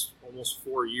guys almost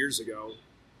 4 years ago,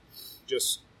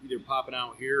 just either popping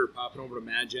out here or popping over to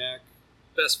Mad Jack.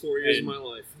 best 4 years And- of my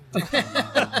life.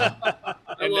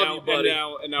 I And love now, you, buddy.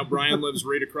 And now Brian lives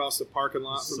right across the parking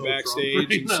lot from So backstage, drunk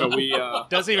right and so we.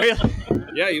 Does he really?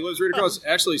 Yeah, he lives right across.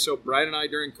 Actually, so Brian and I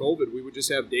during COVID, we would just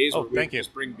have days Oh, where we thank would you.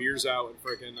 just bring beers out and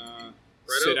freaking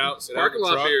sit Right out Parking in the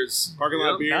lot truck, beers. parking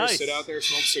lot Yep. beers, Nice. sit out there,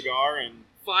 smoke a cigar, and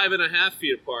 5.5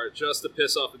 feet apart just to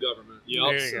piss off the government. Yup.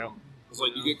 There you go. I was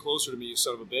like, "You get closer to me, you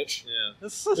son of a bitch." Yeah.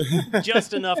 This is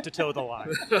just enough to toe the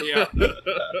line. Yeah.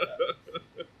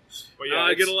 But yeah,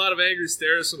 I get a it's- lot of angry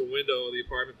stares from the window of the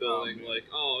apartment building, man. like,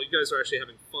 "Oh, you guys are actually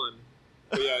having fun."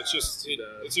 but yeah, it's just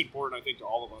it's important, I think, to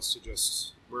all of us to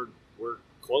just we're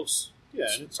close. Yeah,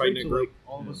 and it's Tight great knit to group. like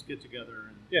all of us get together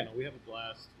and Yeah. we have a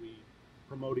blast. We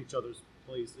promote each other's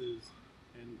places,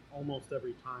 and almost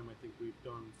every time I think we've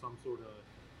done some sort of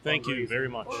Thank you fundraising very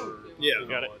much. for, Yeah. you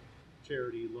Got know, it. a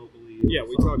charity locally. Yeah,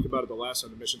 we Something. talked about it the last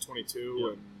time, the Mission 22, Yeah.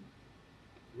 and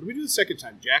what did we do the second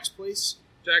time? Jack's Place.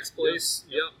 Jack's Place,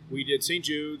 yep. We did St.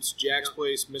 Jude's, Jack's Yep.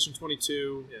 Place, Mission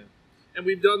 22. Yeah. And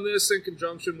we've done this in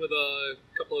conjunction with a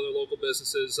couple other local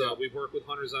businesses. Yeah. We've worked with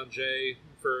Hunters on Jay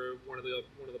for one of the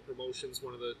promotions,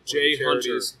 one of the Jay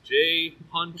charities. Jay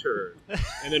Hunter.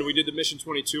 And then we did the Mission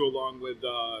 22 along with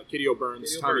Kitty O'Burns,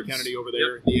 Kitty Tommy O'Burns. Kennedy over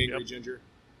there, the Angry Yep. Ginger.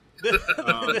 He's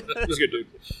a good dude.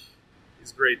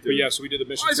 He's great, dude. But yeah, so we did the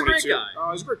Mission Oh, he's a 22. great guy.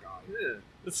 Oh, he's a great guy.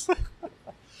 Yeah. So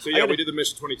I yeah, gotta- we did the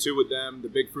Mission 22 with them. The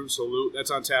Big Fruit Salute,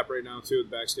 that's on tap right now too at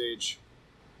the backstage.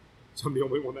 So I'm the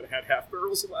only one that had half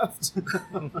barrels left.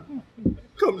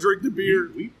 Come drink the beer.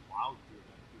 We plowed through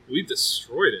that. We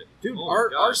destroyed it. Dude, Oh, our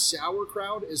my God. sour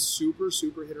crowd is super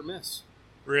hit or miss.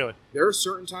 Really? There are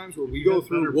certain times where we You go have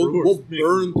through, better we'll brewers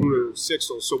burn making through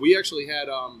Sixels. So we actually had,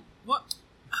 What?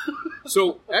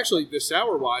 so actually the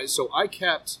sour wise, so I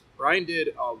kept, Brian did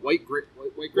white grape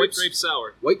White grape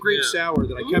sour. White grape Yeah. sour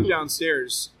that I kept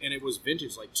downstairs, and it was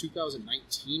vintage, like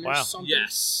 2019 or Wow. something.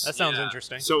 Yes. That sounds Yeah.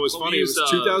 interesting. So it was Well, funny. we It was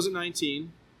used,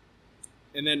 2019,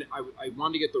 and then I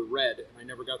wanted to get the red, and I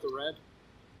never got the red.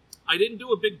 I didn't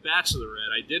do a big batch of the red.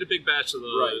 I did a big batch of the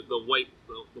Right. the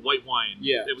white wine.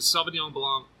 Yeah. It was Sauvignon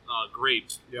Blanc grape.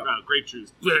 Yeah. Grape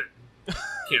juice. Blech.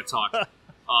 Can't talk.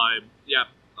 Yeah.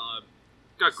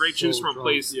 Got grape So juice from a drunk.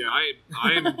 place. Yeah.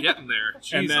 I am getting there.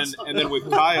 And then Jesus. and then with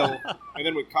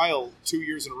Kyle, 2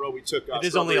 years in a row we took. It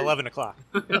is only 11 o'clock.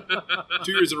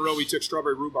 2 years in a row we took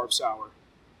strawberry rhubarb sour,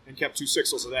 and kept 2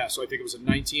 sixels of that. So I think it was a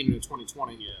 19 and a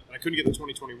 2020. Yeah. And I couldn't get the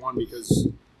 2021 because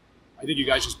I think you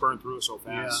guys just burned through it so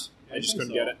fast. Yeah, I just I think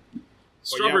couldn't so. get it.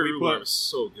 Strawberry we rhubarb put- is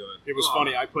so good. It was Oh.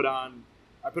 funny. I put on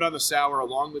the sour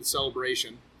along with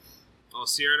Celebration. Oh,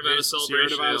 Sierra Nevada Yes, Celebration.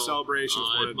 Sierra Nevada Ale. Celebration is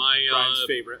one of my Brian's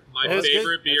favorite. my That's good.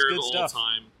 favorite beer That's of good all stuff.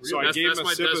 time. So I That's- gave that's him a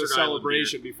my sip of the Desert Island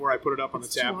Celebration before I put it up on the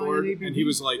It's tap too high board, in ABV. and he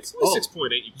was like, Beer. It's only "Oh,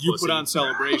 6.8. you pussy. put on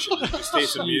Celebration." He just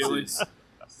tasted immediately. Jesus.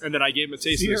 And then I gave him a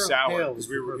taste of the Sierra sour Pale because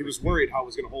is he perfect. was worried how it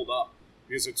was going to hold up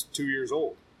because it's 2 years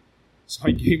old. So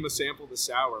I gave him a sample of the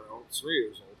sour. Oh, it's 3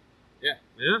 years old.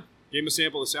 Yeah. Gave him a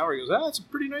sample of the sour. He goes, "It's a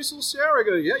pretty nice little sour." I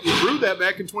go, "Yeah, you brewed that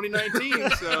back in 2019."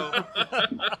 So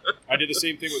I did the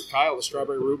same thing with Kyle. The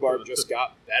strawberry rhubarb just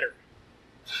got better.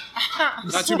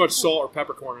 Not too much salt or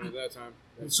peppercorn in it at that time.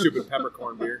 That stupid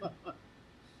peppercorn beer.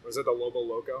 Was it the Lobo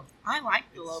Loco? I like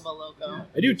the Lobo Loco.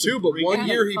 I do too, but one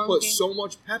Kinda year he put funky. so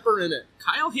much pepper in it.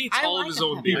 Kyle hates I all like of his a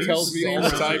own pepper. He beers. tells me all the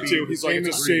time too. He's like, "It's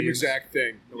the same ingredients. exact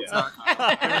thing." No, it's Yeah. not.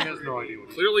 Aaron has no idea what it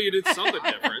is. Clearly, you did something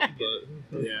different,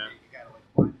 but Yeah.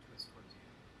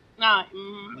 No, I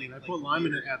mean, I put lime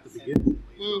in it at the beginning.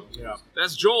 Mm. Yeah.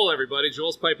 that's Joel. Everybody,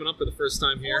 Joel's piping up for the first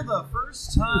time For here. the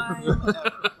first time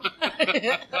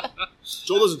ever.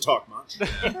 Joel doesn't talk much.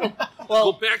 Go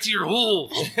Well, back to your hole.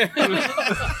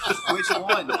 Which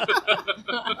one?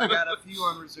 I got a few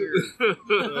on reserve.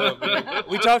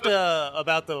 we talked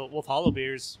about the Wolf Hollow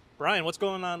beers. Brian, what's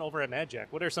going on over at Mad Jack?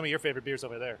 What are some of your favorite beers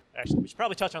over there? Actually, we should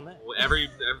probably touch on that. Well,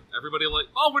 everybody like.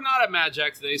 Oh, we're not at Mad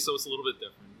Jack today, so it's a little bit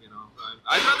different. You know,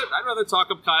 I'd rather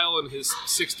talk up Kyle and his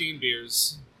 16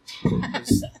 beers.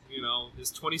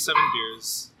 His 27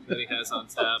 beers that he has on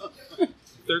tap.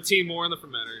 13 more in the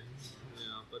fermenter.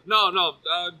 But no.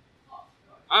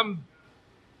 I'm.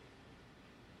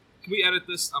 Can we edit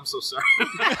this? I'm so sorry.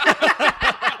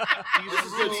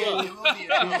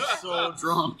 He's so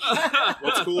drunk.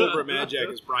 What's cool over at Mad Jack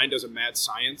is Brian does a mad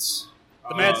science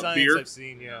The Mad Science beer. I've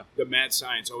seen, yeah. The Mad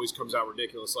Science always comes out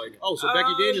ridiculous. Like, oh, so Uh,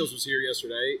 Becky Daniels was here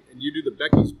yesterday, and you do the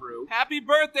Becky's brew. Happy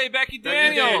birthday, Becky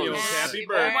Becky Daniels! Daniels, happy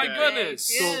birthday. Oh my goodness!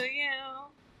 To you.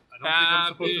 I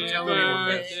don't think I'm supposed to tell anyone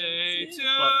this. Birthday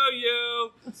to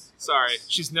you. Sorry,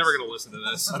 she's never gonna listen to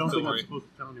this. I don't think I'm worry. supposed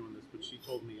to tell anyone this, but she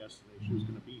told me yesterday she was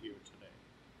going to be here today.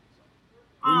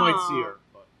 So we might see her,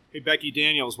 but Hey, Becky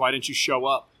Daniels, why didn't you show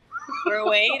up? We're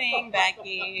waiting,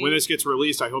 Becky. When this gets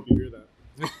released, I hope you hear that.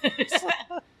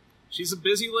 She's a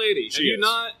busy lady. She Have you is.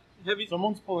 not? Have you?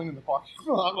 someone's pulling in the parking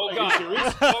lot. Oh Are you god!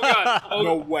 serious? Oh god! Oh,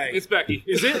 No way. It's Becky.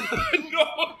 Is it?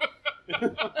 No.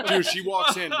 Dude, she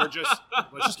walks in. Let's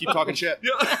just keep talking shit.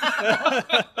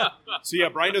 Yeah. So yeah,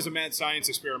 Brian does a Mad Science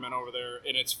experiment over there,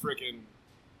 and it's freaking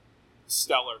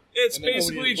stellar. It's And then-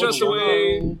 basically what's just a your-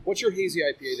 way. What's your hazy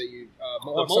IPA that you The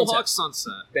Mohawk Mohawk Sunset?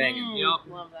 Sunset. Banging. Mm,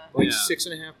 Yep. love that. Like Yeah.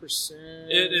 6.5%.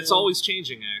 It's always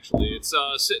changing. Actually, it's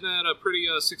sitting at a pretty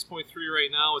 6.3 right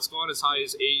now. It's gone as high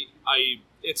as 8.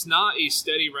 It's not a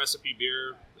steady recipe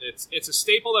beer. It's a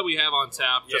staple that we have on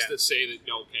tap, just Yeah. to say that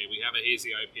okay, we have a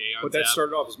hazy IPA on But tap. that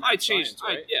started off as Mad I changed.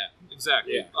 Science, right? Yeah,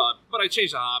 exactly. Yeah. But I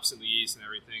changed the hops and the yeast and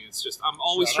everything. It's just I'm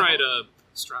always Strata trying to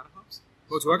Strata hops.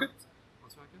 Volkswagen?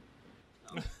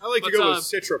 Volkswagen? I like to But, go with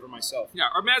Citra for myself. Yeah,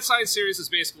 our Mad Science series is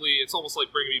basically it's almost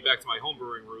like bringing me back to my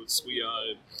homebrewing roots.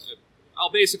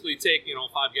 I'll basically take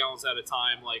 5 gallons at a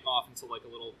time, like off into like a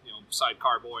little side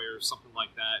carboy or something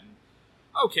like that. And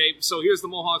okay, so here's the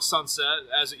Mohawk Sunset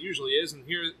as it usually is, and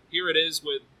here it is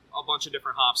with a bunch of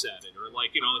different hops added, or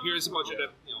like here's a bunch of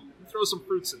throw some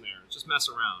fruits in there, just mess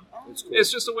around. That's cool.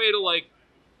 It's just a way to like.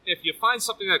 If you find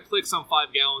something that clicks on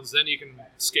 5 gallons, then you can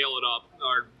scale it up.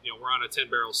 Or we're on a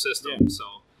 10-barrel system, Yeah. so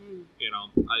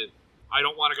I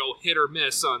don't want to go hit or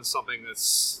miss on something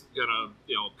that's gonna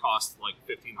cost like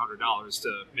 $1,500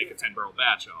 to make a 10-barrel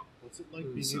batch of. What's it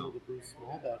like being So- able to brew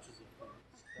small batches of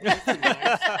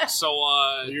things? So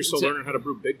You're still learning how to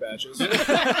brew big batches.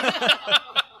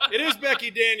 It is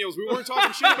Becky Daniels. We weren't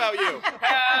talking shit about you.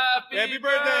 Happy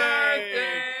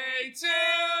birthday to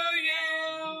you.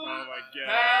 Oh my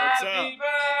god. What's up? Happy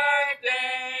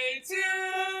birthday to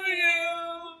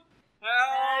you.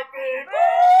 Happy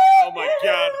birthday. Oh my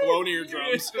god, blown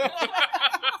eardrums.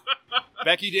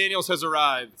 Becky Daniels has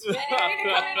arrived.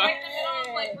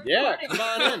 Yeah, come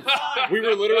on in. We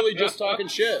were literally just talking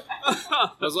shit.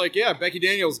 I was like, yeah, Becky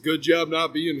Daniels, good job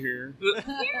not being here. And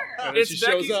then It's she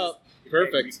shows Becky's- up.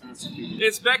 Perfect.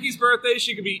 It's Becky's birthday.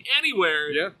 She could be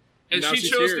anyweizer. Yeah. And now she she's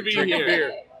chose here, to be drinking here.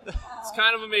 beer. It's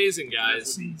kind of amazing,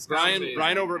 guys. It's kind of amazing.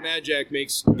 Brian over at Mad Jack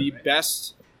makes the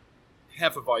best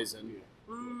Hefeweizen.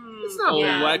 It's not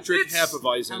Yeah. Electric It's-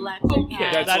 Hefeweizen. Electric. Okay.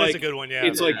 That's That is like- a good one, yeah.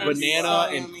 It's like It's banana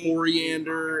so and yummy.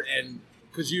 coriander and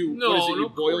because you No, what is it? You no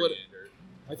boil it. coriander.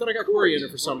 I thought I got coriander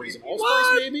for some reason. Allspice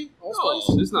What? maybe? No,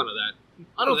 Allspice? there's none of that.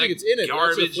 I don't that think it's in it. That's the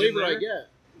garbage in flavor I there. get.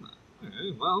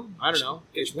 Okay, well, I don't know.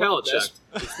 Get It's your one of palate the best.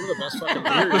 It's one of the best fucking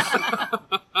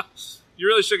beers. You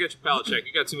really should get your palate checked.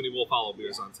 You got too many Wolf Hollow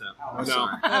beers on tap. I'm No.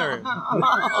 sorry. All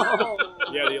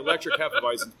right. Yeah, the electric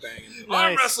Hefeweizen's banging.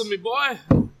 Arm Nice. wrestle me, boy.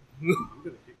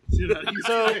 Shit out of you.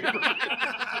 So,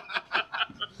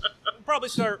 we'll probably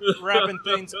start wrapping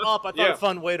things up. I thought Yeah. a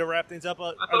fun way to wrap things up.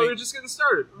 I thought we were just getting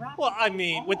started. well, I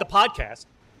mean, with the podcast,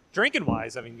 drinking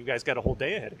wise, I mean, you guys got a whole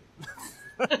day ahead of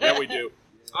you. Yeah, we do.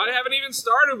 I haven't even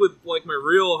started with like my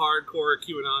real hardcore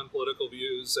QAnon political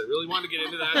views. I really wanted to get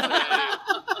into that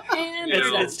today.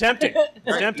 You know. It's tempting.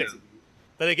 It's tempting.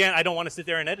 But again, I don't want to sit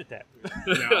there and edit that.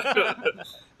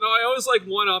 No, I always like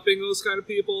one-upping those kind of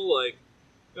people. Like,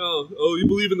 oh, you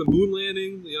believe in the moon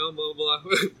landing? Blah blah.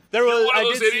 There was One I of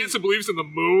those did idiots see, who believes in the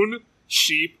moon.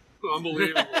 Sheep.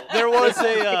 Unbelievable. there was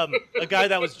a guy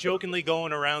that was jokingly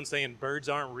going around saying birds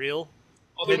aren't real.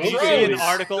 Oh, they're Did you drones. see an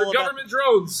article They're about government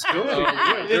drones.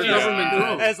 Yeah, Did you government see-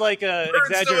 drones. as like a Birds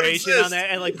don't exaggeration exist. on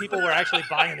that, and like people were actually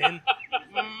buying in?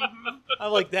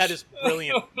 I'm like, that is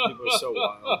brilliant. People are so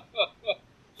wild.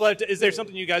 But is there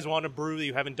something you guys want to brew that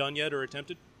you haven't done yet or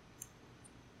attempted?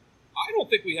 I don't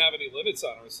think we have any limits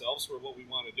on ourselves for what we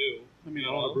want to do. I mean, I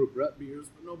You want know? to brew Brett beers,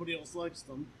 but nobody else likes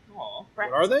them. Aw.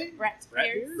 What are they? Brett Rat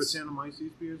Spears. beers? Britannomyces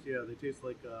beers, yeah, they taste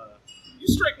like. You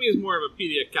strike me as more of a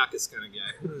Pediacoccus kind of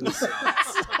guy. So,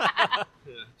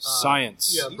 yeah.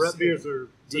 Science. Yeah, Brett beers are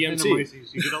DMT.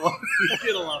 Britannomyces. You get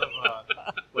a lot of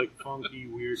like funky,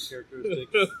 weird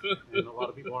characteristics, and a lot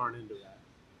of people aren't into that.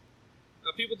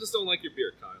 People just don't like your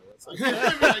beer, Kyle. That's like,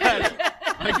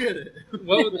 I get it.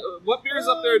 what beer's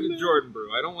up there did Jordan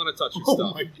brew? I don't want to touch your Oh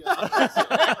stuff. my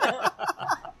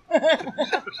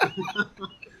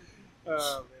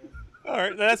god. All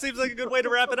right, that seems like a good way to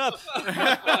wrap it up.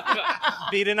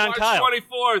 Beating on March Kyle.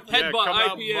 24th, Headbutt come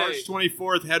out IPA. March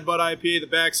 24th, Headbutt IPA, the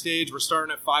backstage. We're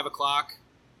starting at 5 o'clock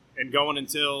and going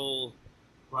until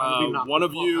one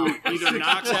of you either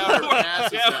knocks out or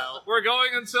passes out. We're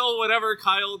going until whenever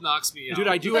Kyle knocks me out. Dude,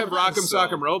 I do have Rock'em So-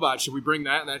 Sock'em Robot. Should we bring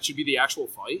that, and that should be the actual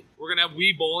fight? We're going to have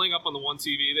Wii Bowling up on the one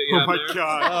TV that you have there.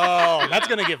 god. Oh, that's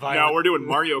going to get violent. No, we're doing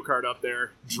Mario Kart up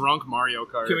there. Drunk Mario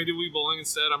Kart. Can we do Wii Bowling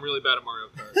instead? I'm really bad at Mario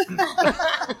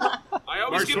Kart. I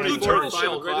always March get Blue 24th, Turtle 5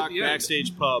 Shell right at o'clock, the end.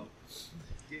 backstage pub.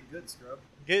 Get good, scrub.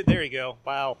 There you go.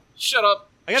 Wow. Shut up.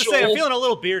 I got to say, I'm Joel. feeling a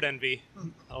little beard envy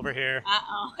over here.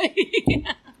 Uh-oh.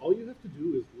 All you have to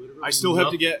do is literally. I still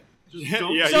have to get. Just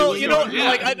don't. Yeah, So, you you know, go- yeah.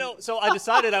 like, I know, so I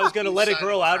decided I was going to let it Decided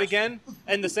grow out last again.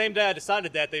 And the same day I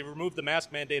decided that, they removed the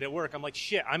mask mandate at work. I'm like,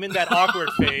 shit, I'm in that awkward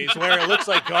phase where it looks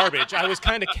like garbage. I was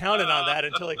kind of counting on that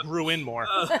until it grew in more.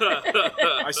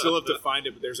 I still have to find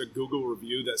it, but there's a Google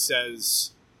review that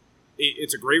says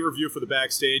it's a great review for the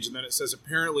backstage, and then it says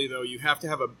apparently though you have to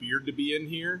have a beard to be in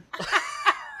here.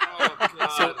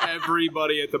 So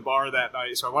everybody at the bar that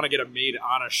night. So I want to get it made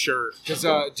on a shirt because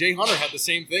Jay Hunter had the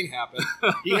same thing happen.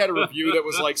 He had a review that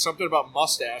was like something about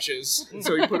mustaches, and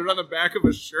so he put it on the back of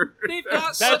a shirt. They've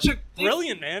got That's such a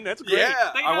brilliant, man. That's great.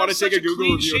 Yeah, They I have want to take such a a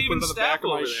Google review and put clean-shaven it on the back staff of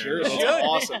my over shirt. there. That's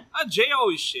awesome. Jay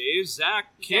always shaves. Zach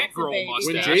can't Zach's a grow a baby.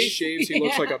 mustache. When Jay shaves, he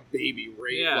looks like a baby,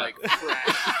 right? Yeah. Like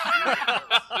fresh.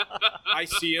 I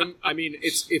see him. I mean,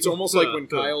 it's almost like when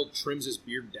Kyle trims his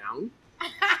beard down.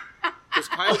 Because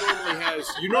Kyle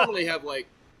normally have like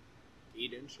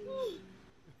 8 inches.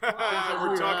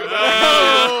 We're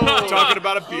talking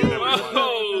about a beard.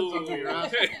 Whoa.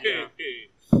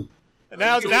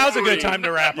 Now's a good time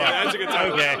to wrap up. Yeah, that's a good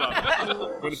time. Okay.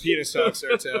 When the penis talk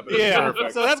starts happening. Yeah.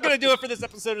 Perfect. So that's going to do it for this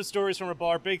episode of Stories from a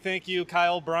Bar. Big thank you,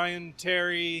 Kyle, Brian,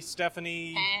 Terry,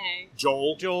 Stephanie, Hey.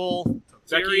 Joel, Joel.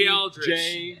 Terry Becky, Aldrich.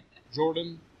 Jay,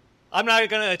 Jordan. I'm not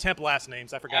going to attempt last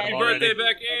names. I forgot Happy them already. birthday,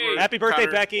 Becky. Happy birthday,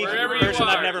 Connor, Becky. wherever you Person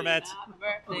I've are. never met. Happy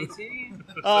birthday to you.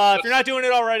 If you're not doing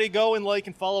it already, go and like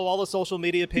and follow all the social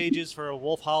media pages for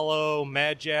Wolf Hollow,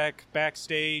 Mad Jack,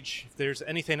 Backstage. If there's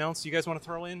anything else you guys want to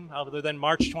throw in, other than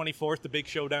March 24th, the big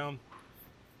showdown.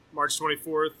 March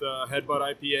 24th,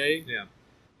 Headbutt IPA. Yeah.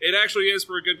 It actually is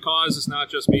for a good cause. It's not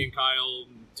just me and Kyle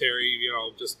and Terry,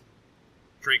 just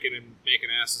drinking and making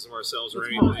asses of ourselves or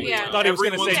anything. Yeah. I thought he was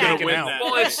going to say Everyone's making win out. that.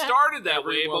 Well, it started that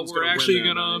way, but Everyone's we're gonna actually win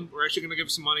that gonna night. give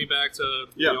some money back to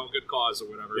Yeah. good cause or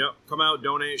whatever. Yep. Come out,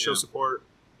 donate, show Yeah. support.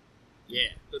 Yeah.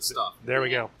 Good stuff. There we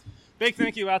go. Big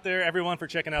thank you out there, everyone, for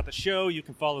checking out the show. You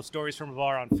can follow Stories from a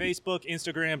Bar on Facebook,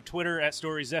 Instagram, Twitter,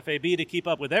 @StoriesFAB to keep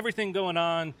up with everything going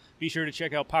on. Be sure to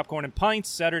check out Popcorn and Pints,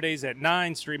 Saturdays at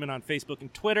 9, streaming on Facebook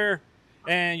and Twitter.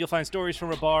 And you'll find Stories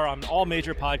from a Bar on all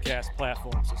major podcast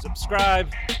platforms. So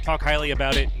subscribe, talk highly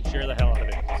about it, and share the hell out of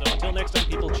it.